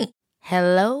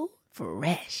 Hello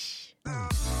Fresh.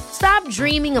 Stop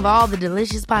dreaming of all the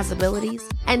delicious possibilities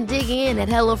and dig in at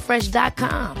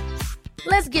HelloFresh.com.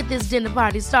 Let's get this dinner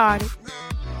party started.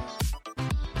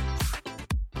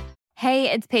 Hey,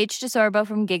 it's Paige DeSorbo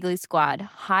from Giggly Squad.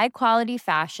 High quality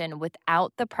fashion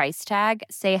without the price tag.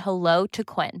 Say hello to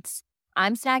Quince.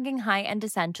 I'm snagging high-end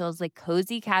essentials like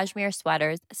cozy cashmere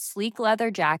sweaters, sleek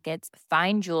leather jackets,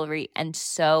 fine jewelry, and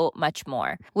so much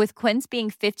more. With Quince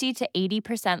being 50 to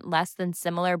 80% less than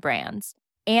similar brands.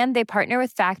 And they partner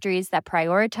with factories that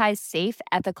prioritize safe,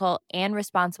 ethical, and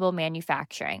responsible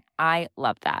manufacturing. I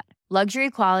love that. Luxury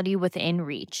quality within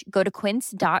reach. Go to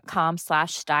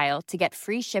quince.com/style to get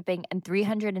free shipping and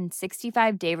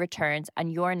 365-day returns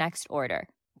on your next order.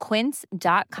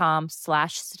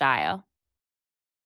 Quince.com/style.